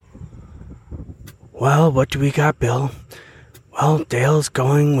Well, what do we got, Bill? Well, Dale's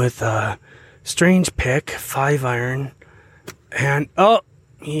going with a strange pick, 5-iron, and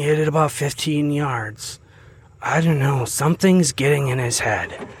he hit it about 15 yards. I don't know, something's getting in his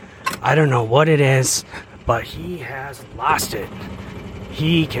head. I don't know what it is, but he has lost it.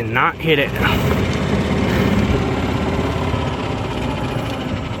 He cannot hit it.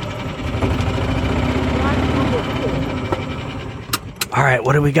 All right,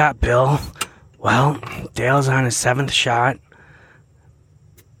 what do we got, Bill? Well, Dale's on his 7th shot.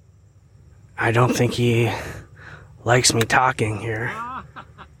 I don't think he likes me talking here.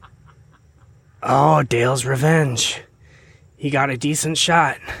 Oh, Dale's revenge. He got a decent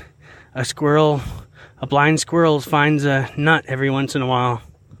shot. A blind squirrel finds a nut every once in a while.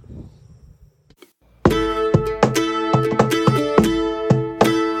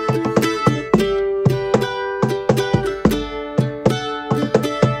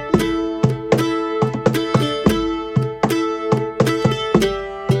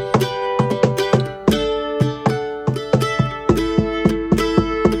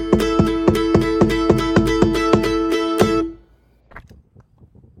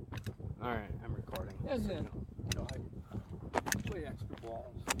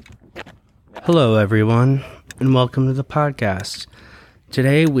 Hello, everyone, and welcome to the podcast.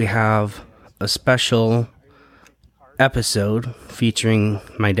 Today we have a special episode featuring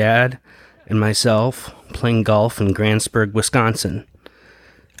my dad and myself playing golf in Grantsburg, Wisconsin.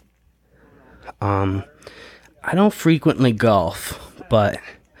 I don't frequently golf, but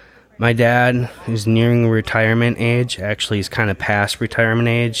my dad is nearing retirement age. Actually, he's kind of past retirement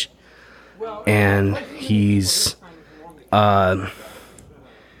age, and he's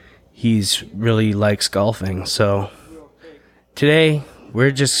really likes golfing. So today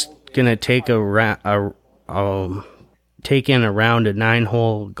we're just gonna take in a round of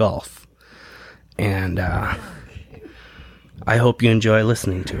 9-hole golf, and I hope you enjoy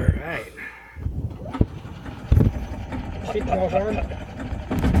listening to it. Right.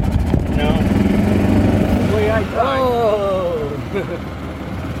 No.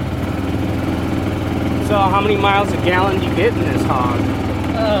 So how many miles a gallon do you get in this hog?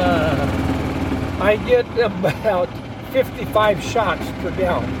 I get about 55 shots per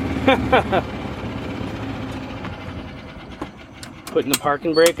gallon. Putting the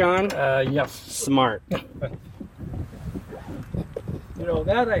parking brake on? Yes. Smart. That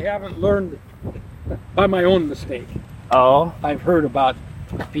I haven't learned by my own mistake. Oh? I've heard about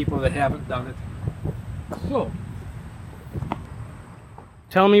people that haven't done it. So.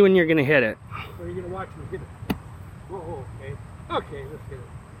 Tell me when you're going to hit it. Are you going to watch me hit it? Oh, okay. Okay, let's hit it.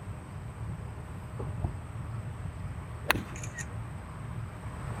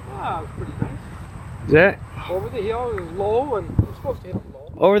 Ah, it's pretty nice. Is that? Over the hill is low, and we're supposed to hit it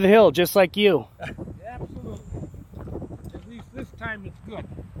low. Over the hill, just like you. Absolutely. At least this time it's good.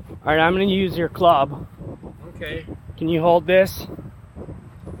 Alright, I'm going to use your club. Okay. Can you hold this?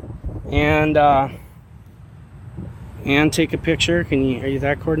 And take a picture. Are you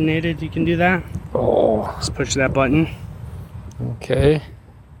that coordinated? You can do that? Oh. Just push that button. Okay.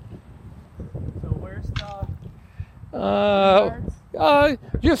 So where's the yards?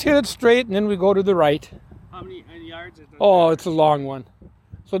 Just hit it straight, and then we go to the right. How many yards is it? Oh, it's a long one.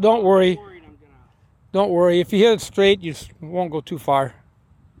 So don't worry. Don't worry. If you hit it straight, you won't go too far.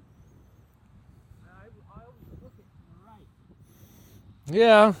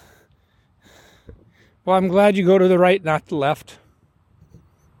 Yeah. Well, I'm glad you go to the right, not the left.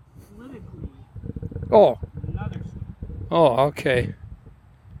 Politically. Oh. Another. Oh, okay.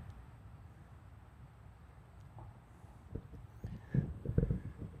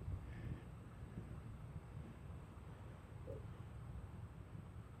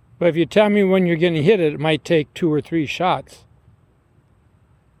 But if you tell me when you're going to hit it, it might take 2 or 3 shots.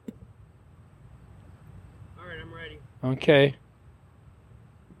 All right, I'm ready. Okay.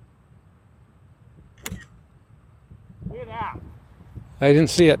 Look at that. I didn't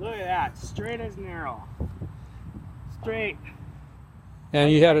see it. Look at that. Straight as an arrow. Straight.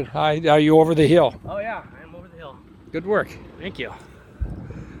 And you had it high. Are you over the hill? Oh, yeah. I'm over the hill. Good work. Thank you.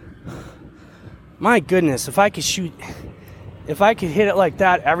 My goodness, if I could hit it like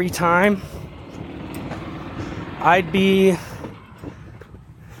that every time, I'd be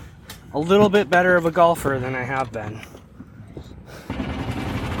a little bit better of a golfer than I have been.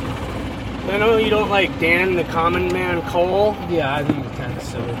 I know you don't like Dan the Common Man Cole. Yeah, I think it's kind of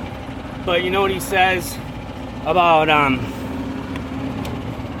silly. But you know what he says about,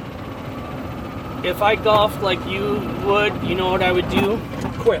 if I golfed like you would, you know what I would do?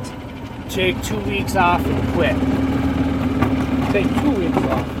 Quit. Take 2 weeks off and quit. Take 2 weeks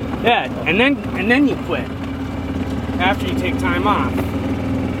off. Yeah, and then you quit after you take time off.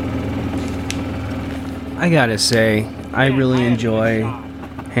 I gotta say, I really enjoy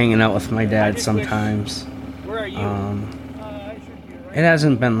hanging out with my dad sometimes. Where are you? It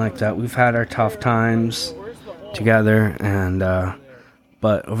hasn't been like that. We've had our tough times together, and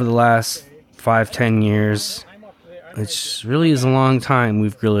but over the last 5-10 years, it's really is a long time.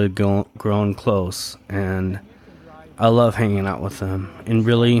 We've really grown close, and I love hanging out with him. And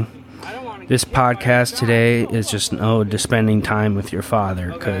really, this podcast today is just an ode to spending time with your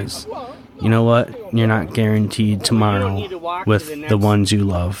father, because you know what? You're not guaranteed tomorrow with the ones you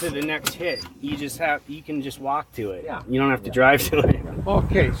love. To the next hit, you can just walk to it. You don't have to drive to it.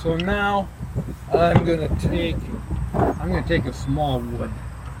 Okay, so now I'm gonna take a small wood.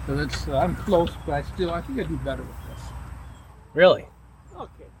 So it's I'm close, but I think I do better with this. Really?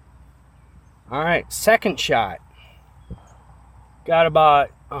 Okay. All right, second shot. Got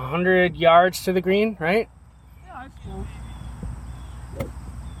about 100 yards to the green, right? Yeah, it's close.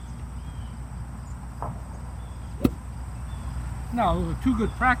 No, those are two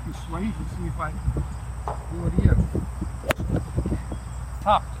good practice swings. Let's see if I do it again.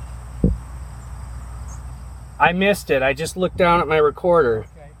 Topped. I missed it. I just looked down at my recorder.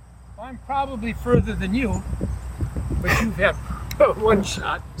 Okay. Well, I'm probably further than you, but you've had one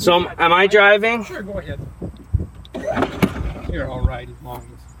shot. So am I driving? Sure, go ahead. You're all right as long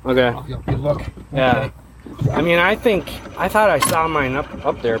as Okay. I'll help you look. Yeah. I mean, I thought I saw mine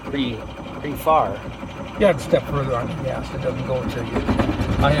up there pretty far. You had to step further on the gas. It doesn't go until you.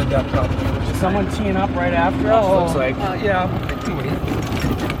 I had that problem. Is someone teeing up right after us? Looks like. Yeah.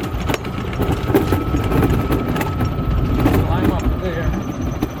 I'm up there.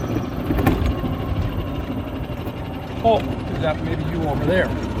 Oh, is that maybe you over there?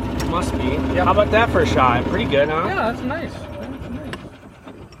 Must be. Yeah. How about that for a shot? Pretty good, huh? Yeah, that's nice. That's nice.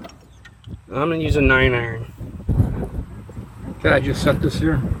 I'm gonna use a 9-iron. Can I just set this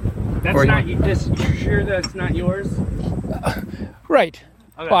here? That's Or not you. You sure that's not yours? Right.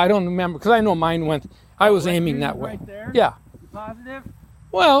 Okay. Well, I don't remember because I know mine went. I was aiming that way. Right there? Yeah. You positive?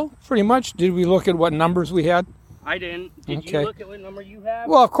 Well, pretty much. Did we look at what numbers we had? I didn't. Did Okay. you look at what number you have?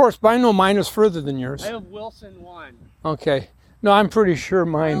 Well, of course, but I know mine is further than yours. I have Wilson 1. Okay. No, I'm pretty sure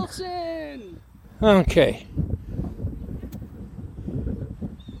mine. Wilson! Okay.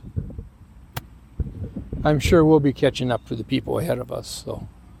 I'm sure we'll be catching up to the people ahead of us, so.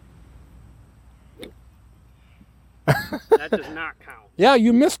 That does not count. Yeah,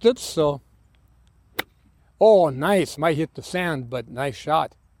 you missed it, so. Oh, nice. Might hit the sand, but nice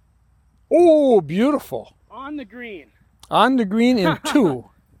shot. Oh, beautiful. On the green. On the green in 2.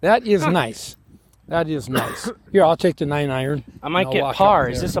 That is nice. That is nice. Here, I'll take the 9-iron. I might get par.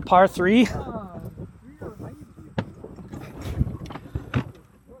 Is this a par 3?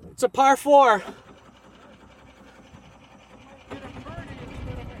 It's a par 4.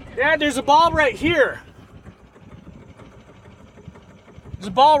 Dad, there's a ball right here. There's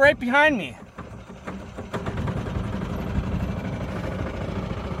a ball right behind me.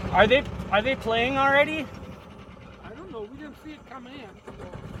 Are they playing already? I don't know. We didn't see it coming in. So.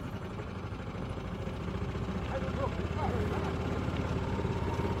 I don't know if it's caught or not.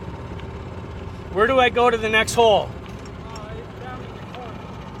 Where do I go to the next hole? It's down in the corner.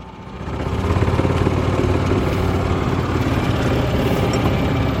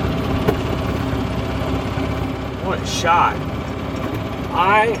 What a shot.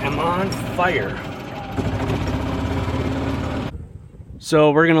 I am on fire.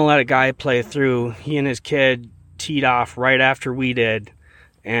 So we're going to let a guy play through. He and his kid teed off right after we did,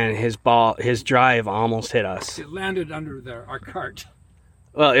 and his drive almost hit us. It landed under our cart.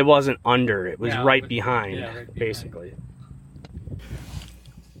 Well, it wasn't under. It was Yeah, right behind, right behind. basically.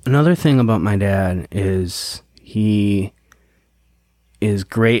 Another thing about my dad is he is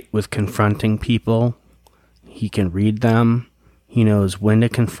great with confronting people. He can read them. He knows when to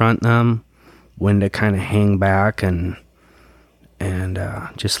confront them, when to kind of hang back and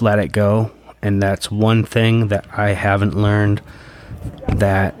just let it go. And that's one thing that I haven't learned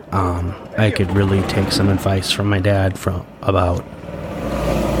that I could really take some advice from my dad about.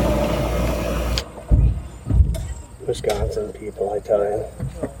 Wisconsin people, I tell you.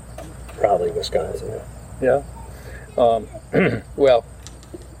 Probably Wisconsin. Yeah. Well,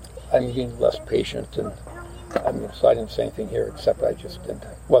 I'm being less patient, and so I didn't say anything here except I just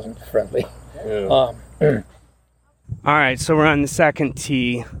wasn't friendly. Yeah. All right, so we're on the second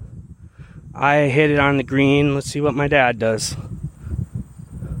tee. I hit it on the green. Let's see what my dad does.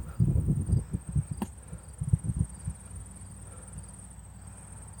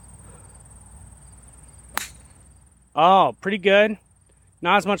 Oh, pretty good.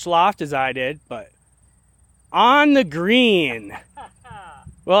 Not as much loft as I did, but on the green.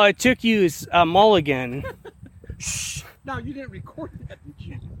 Well, it took you a mulligan. Shh. No, you didn't record that, did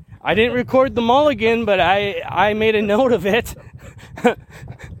you? I didn't record the mulligan, but I made a note of it.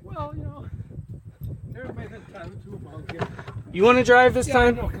 Well, you know, everybody's entitled to a mulligan. You want to drive this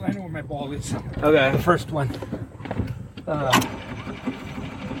time? I know where my ball is. Okay. The first one.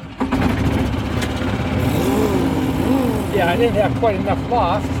 Yeah, I didn't have quite enough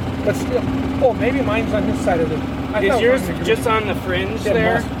loft, but still. Oh, maybe mine's on this side of the. Is yours just on the fringe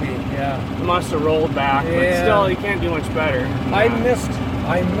there? It must be, yeah. It must have rolled back, but still, you can't do much better. I missed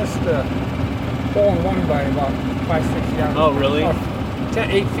the hole in one by about 5-6 yards. Oh, really?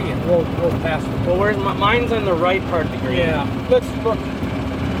 8 feet and rolled past it. Well, where's mine's on the right part of the green. Yeah. Let's look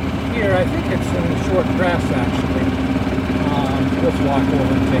here. I think it's in the short grass, actually. Let's walk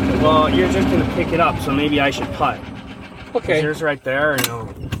over and take a look. Well, you're just going to pick it up, so maybe I should putt. Okay. Is yours right there or no?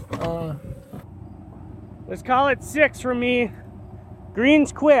 Let's call it 6 from me.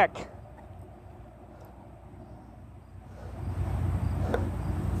 Green's quick.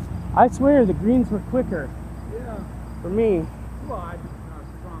 I swear the greens were quicker. Yeah. For me. Well, I'm not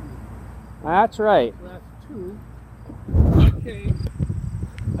strong. That's right. That's 2. Okay.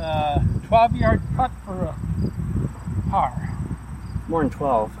 12-yard putt for a par. More than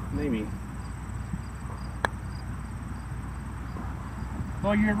 12, maybe.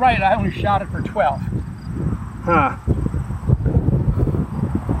 Well, you're right. I only shot it for 12. Huh.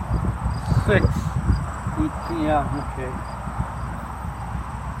 6. 18, yeah, okay.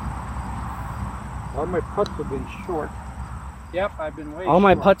 All my putts have been short. Yep, I've been way All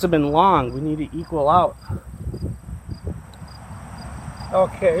my short. putts have been long. We need to equal out.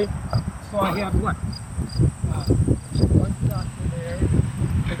 Okay. So I have what? 1 shot from there.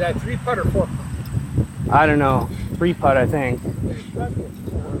 Is that 3 putt or 4 putt? I don't know. 3 putt, I think. 3 putt or 4?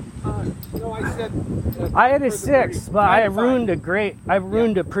 No, I said. I had a for the 6, birdie. but I I had a ruined five.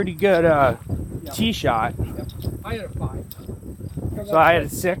 a pretty good tee shot. Yep. I had a 5. So I had a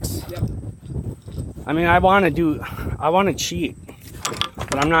 6. Yep. I mean, I want to cheat,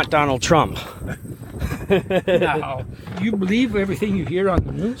 but I'm not Donald Trump. Now, you believe everything you hear on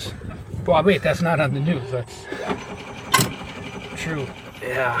the news? Well, wait, that's not on the news. That's true.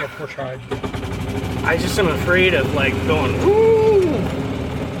 Yeah. Yeah, push hard. I just am afraid of like going, woo!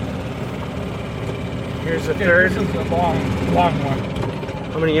 Here's the third. This is a long one.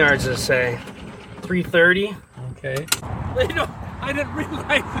 How many yards does it say? 330? Okay. You know, I didn't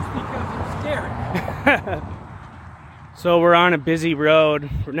realize this because I'm scared. So we're on a busy road.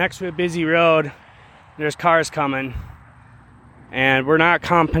 We're next to a busy road. There's cars coming. And we're not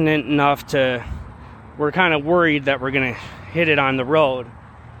competent enough to... We're kind of worried that we're going to hit it on the road.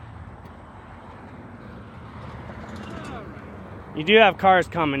 You do have cars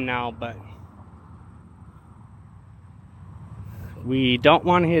coming now, but... we don't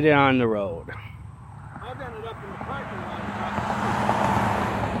want to hit it on the road. I've done it up in the parking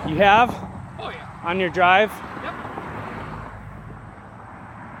lot. You have? Oh, yeah. On your drive? Yep.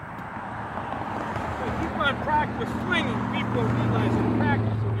 So keep on practice swinging. People realize in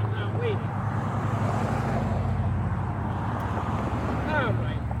practice and you're not waiting. All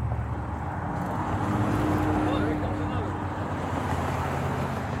right. Oh, here comes another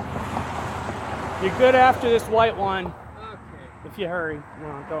one. You're good after this white one. Okay. If you hurry.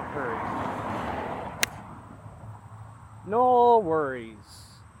 No, don't hurry. No worries.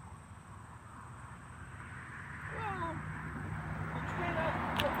 Well, it turned out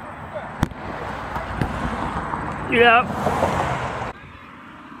to go pretty good. Yep.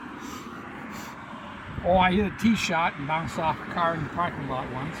 Oh, I hit a tee shot and bounced off a car in the parking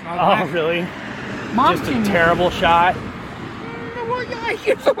lot once. Oh, really? Mom Just a came- terrible shot. Well, yeah, I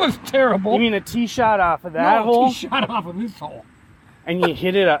guess it was terrible. You mean a tee shot off of that no, hole? tee shot off of this hole. And you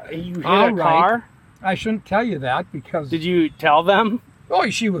hit it? You hit All a right. car? I shouldn't tell you that because... Did you tell them? Oh,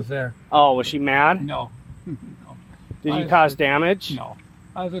 she was there. Oh, was she mad? No. Did you cause damage? No.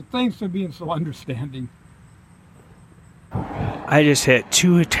 I said, thanks for being so understanding. I just hit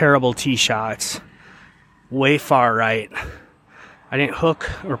 2 terrible tee shots. Way far right. I didn't hook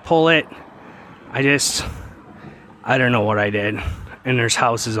or pull it. I don't know what I did. And there's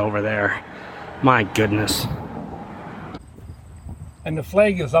houses over there. My goodness. And the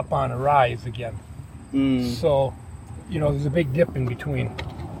flag is up on a rise again. Mm. So, you know, there's a big dip in between.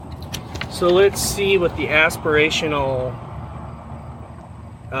 So let's see what the aspirational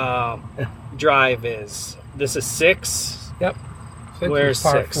drive is. This is 6. Yep. Where's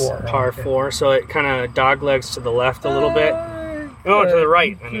par 6? 4. Par Okay. 4. So it kind of dog legs to the left a little bit. No, to the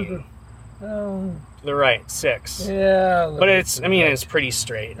right. I mean, The right, 6. Yeah. But it's, I mean, it's pretty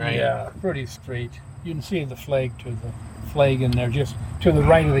straight, right? Yeah, pretty straight. You can see the flag in there, just to the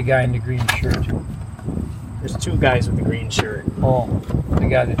right of the guy in the green shirt. There's 2 guys with the green shirt. Oh, the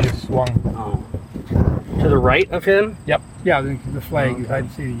guy that just swung. Oh. To the right of him? Yep. Yeah, the flag. Okay.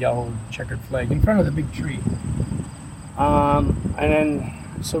 I'd see the yellow checkered flag in front of the big tree. And then,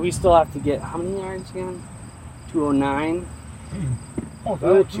 so we still have to get, how many yards again? 209? Oh, Oh,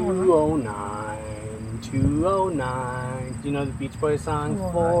 that's 209, 209. Do you know the Beach Boys song?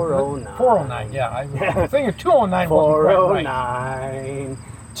 409. 409, yeah. I was thinking 209 wasn't quite right. 409,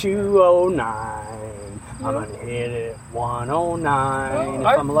 209. I'm gonna hit it 109 if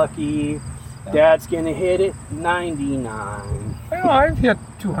I'm lucky. Dad's gonna hit it 99. Well, I've hit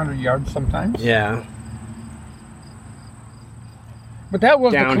 200 yards sometimes. Yeah. But that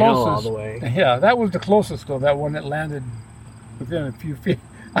was Downhill the closest. all the way. Yeah, that was the closest, though, that one that landed within a few feet.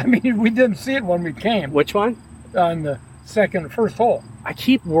 I mean, we didn't see it when we came. Which one? On the first hole. I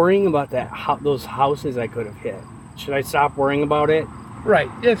keep worrying about those houses I could have hit. Should I stop worrying about it? Right.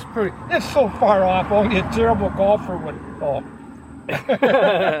 It's so far off. Only a terrible golfer would. Oh.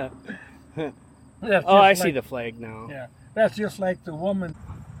 I see the flag now. Yeah. That's just like the woman.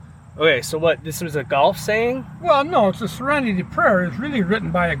 Okay, so what? This was a golf saying? Well, no, it's a Serenity Prayer. It's really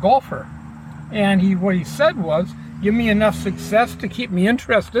written by a golfer. And what he said was, give me enough success to keep me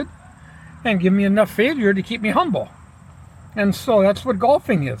interested, and give me enough failure to keep me humble. And so that's what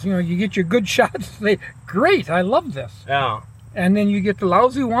golfing is. You know, you get your good shots, say, great, I love this. Yeah. And then you get the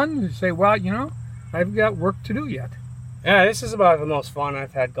lousy one, you say, well, you know, I've got work to do yet. Yeah, this is about the most fun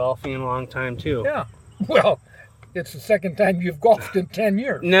I've had golfing in a long time, too. Yeah. Well, it's the second time you've golfed in 10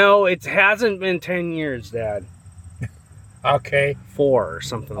 years. No, it hasn't been 10 years, Dad. Okay. 4 or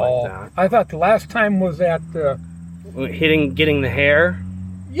something like that. I thought the last time was at... Getting the hair?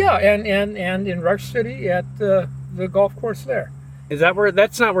 Yeah, and in Rush City at the golf course there. Is that where?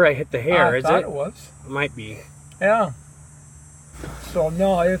 That's not where I hit the hair, is it? I thought it was. It might be. Yeah. So,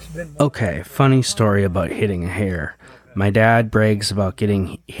 no, it's been... Okay, funny story about hitting a hare. My dad brags about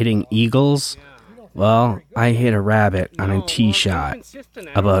hitting eagles. Well, I hit a rabbit on a tee shot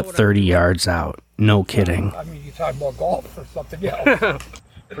about 30 yards out. No kidding. I mean, you talking about golf or something else.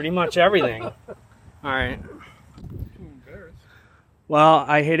 Pretty much everything. All right. Well,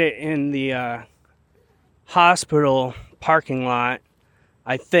 I hit it in the hospital parking lot,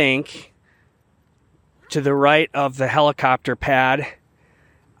 I think, to the right of the helicopter pad.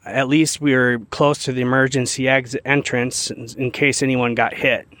 At least we were close to the emergency exit entrance in case anyone got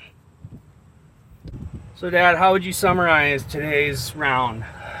hit. So, Dad, how would you summarize today's round?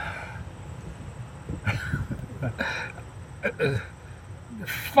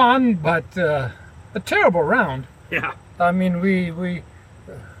 Fun, but a terrible round. Yeah. I mean, we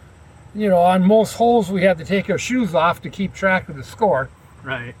on most holes we had to take our shoes off to keep track of the score.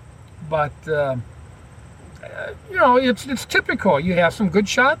 Right. But, it's typical. You have some good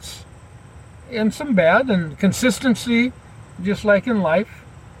shots and some bad, and consistency, just like in life.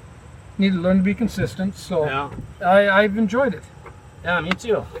 Need to learn to be consistent, so Yeah. I've enjoyed it. Yeah, me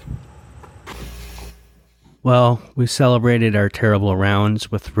too. Well, we celebrated our terrible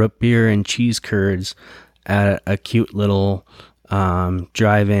rounds with root beer and cheese curds at a cute little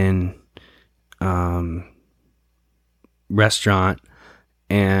drive-in restaurant,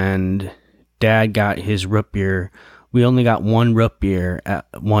 and Dad got his root beer. We only got one root beer at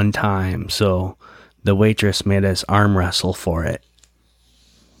one time, so the waitress made us arm wrestle for it.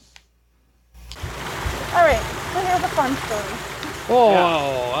 All right, so here's a fun story.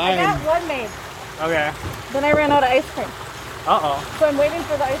 Oh, I got one made. Okay. Then I ran out of ice cream. Uh-oh. So I'm waiting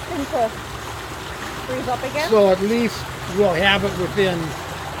for the ice cream to freeze up again. So at least we'll have it within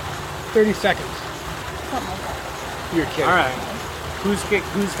 30 seconds. Something like that. You're kidding. All right. Who's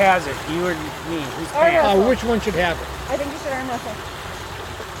has it? You or me? Who's Arm paying? wrestle. Which one should have it? I think you should arm wrestle.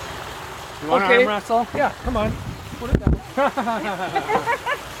 You want to Okay. arm wrestle? Yeah, come on. Put it down.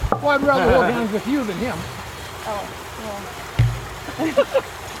 Well, I'd rather hold hands with you than him. Oh, well.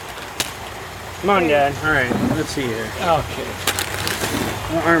 Come on, Dad. All right. Let's see here. Okay.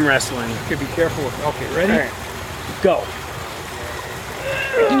 Arm wrestling. Okay, be careful with. Okay, ready? All right. Go.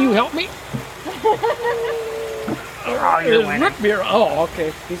 Can you help me? Oh, you're There's winning. root beer. Oh,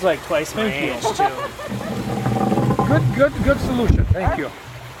 okay. He's like twice my Thank you. age, too. Good solution. Thank you.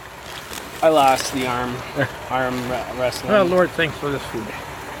 I lost the arm wrestling. Oh, Lord, thanks for this food.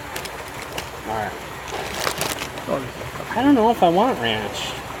 All right. Oh, I don't know if I want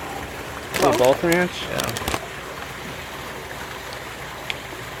ranch. Want both ranch? yeah.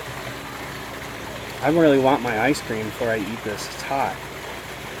 I really want my ice cream before I eat this. It's hot.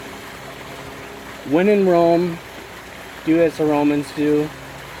 When in Rome, do as the Romans do.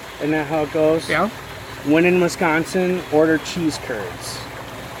 Isn't that how it goes? Yeah. When in Wisconsin, order cheese curds.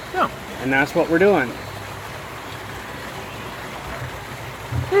 Yeah. And that's what we're doing.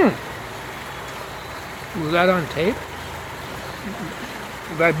 Was that on tape?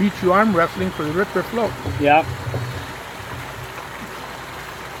 I beat you arm wrestling for the Richter float. Yep.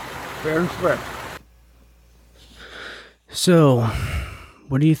 Fair and square. So,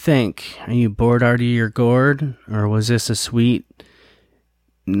 what do you think? Are you bored out of your gourd? Or was this a sweet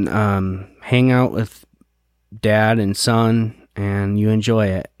hangout with dad and son and you enjoy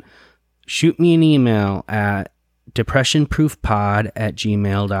it? Shoot me an email at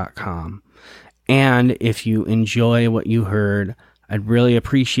depressionproofpod@gmail.com. And if you enjoy what you heard, I'd really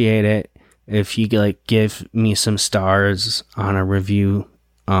appreciate it if you give me some stars on a review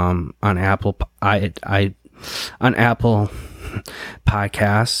on Apple on Apple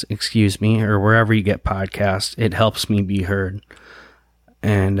Podcasts, or wherever you get podcasts. It helps me be heard.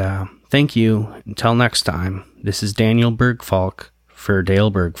 And thank you. Until next time, this is Daniel Bergfalk for Dale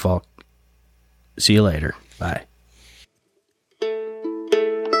Bergfalk. See you later. Bye.